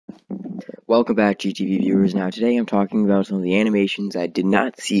Welcome back, GTV viewers. Now, today I'm talking about some of the animations I did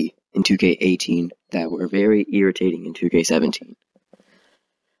not see in 2K18 that were very irritating in 2K17.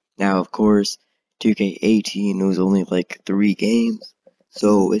 Now, of course, 2K18 was only like 3 games,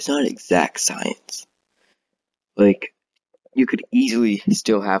 so it's not exact science. Like, you could easily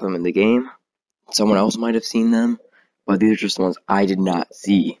still have them in the game. Someone else might have seen them, but these are just the ones I did not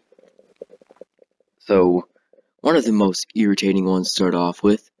see. So, one of the most irritating ones to start off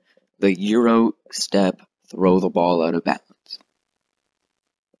with, the Euro step throw the ball out of bounds.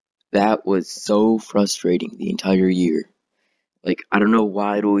 That was so frustrating the entire year. Like, I don't know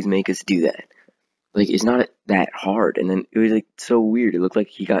why it always make us do that. Like, it's not that hard, and then it was like so weird. It looked like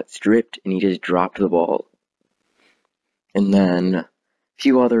he got stripped and he just dropped the ball. And then a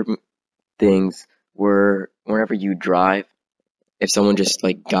few other things were whenever you drive, if someone just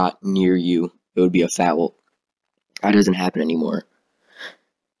like got near you, it would be a foul. That doesn't happen anymore.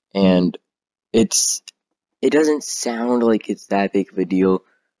 And it doesn't sound like it's that big of a deal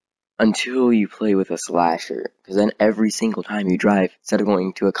until you play with a slasher, because then every single time you drive, instead of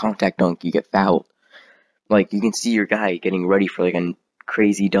going to a contact dunk, you get fouled. Like, you can see your guy getting ready for like a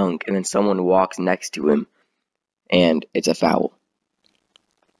crazy dunk, and then someone walks next to him, and it's a foul.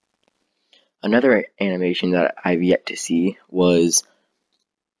 Another animation that I've yet to see was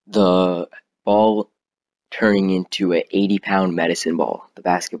the ball turning into an 80-pound medicine ball, the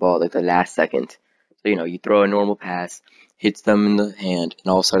basketball, like the last second. So, you throw a normal pass, hits them in the hand,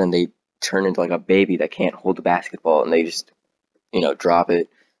 and all of a sudden they turn into like a baby that can't hold the basketball, and they just, drop it,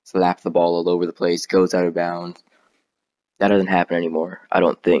 slap the ball all over the place, goes out of bounds. That doesn't happen anymore, I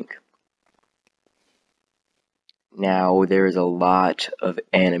don't think. Now, there's a lot of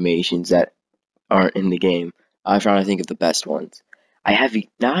animations that aren't in the game. I'm trying to think of the best ones. I have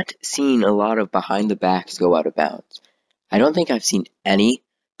not seen a lot of behind the backs go out of bounds. I don't think I've seen any.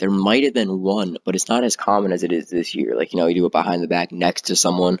 There might have been one, but it's not as common as it is this year. Like, you do it behind the back next to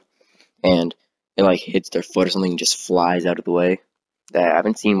someone, and it like hits their foot or something and just flies out of the way. I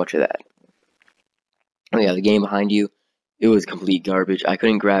haven't seen much of that. Oh yeah, the game behind you, it was complete garbage. I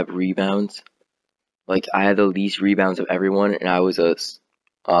couldn't grab rebounds. Like, I had the least rebounds of everyone, and I was a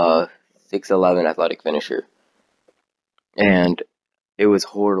 6'11" athletic finisher. And it was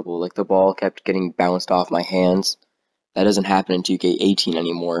horrible. Like, the ball kept getting bounced off my hands. That doesn't happen in 2K18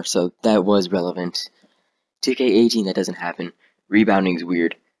 anymore, so that was relevant. 2K18, that doesn't happen. Rebounding's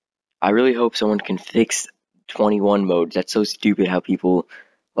weird. I really hope someone can fix 21 mode. That's so stupid how people,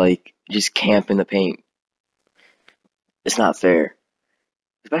 like, just camp in the paint. It's not fair.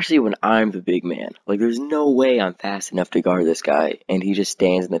 Especially when I'm the big man. Like, there's no way I'm fast enough to guard this guy, and he just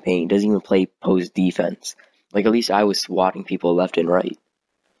stands in the paint. He doesn't even play post defense. Like, at least I was swatting people left and right.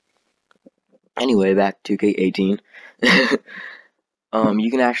 Anyway, back to 2K18.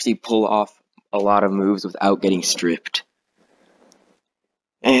 You can actually pull off a lot of moves without getting stripped.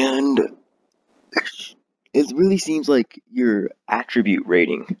 And it really seems like your attribute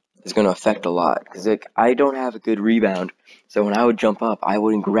rating is going to affect a lot. Because, like, I don't have a good rebound, so when I would jump up, I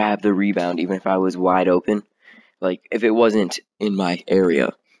wouldn't grab the rebound even if I was wide open. Like, if it wasn't in my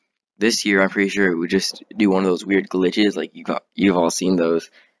area. This year, I'm pretty sure it would just do one of those weird glitches. Like, you've all seen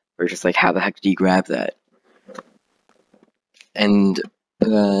those. Where it's just like, how the heck did you grab that? And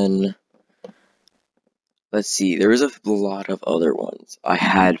then, let's see, there was a lot of other ones I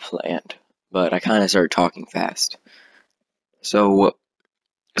had planned, but I kind of started talking fast. So,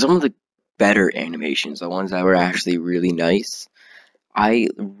 some of the better animations, the ones that were actually really nice, I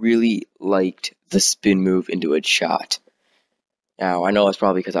really liked the spin move into a shot. Now, I know it's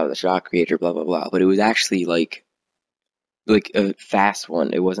probably because I was a shot creator, blah, blah, blah, but it was actually like a fast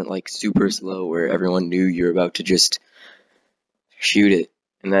one. It wasn't like super slow where everyone knew you were about to just shoot it,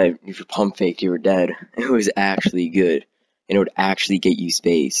 and then if you pump faked, you were dead. It was actually good, and it would actually get you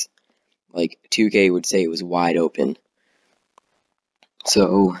space. Like, 2K would say it was wide open.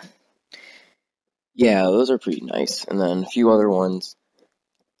 So, yeah, those are pretty nice. And then a few other ones.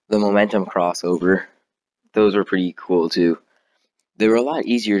 The momentum crossover, those were pretty cool too. They were a lot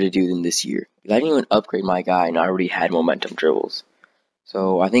easier to do than this year. I didn't even upgrade my guy, and I already had momentum dribbles.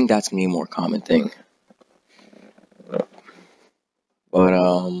 So, I think that's going to be a more common thing. But,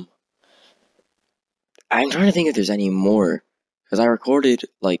 I'm trying to think if there's any more, because I recorded,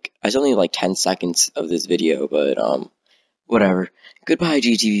 it's only 10 seconds of this video, but, whatever. Goodbye,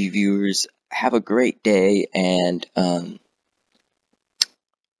 GTV viewers. Have a great day, and, I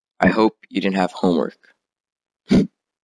hope you didn't have homework.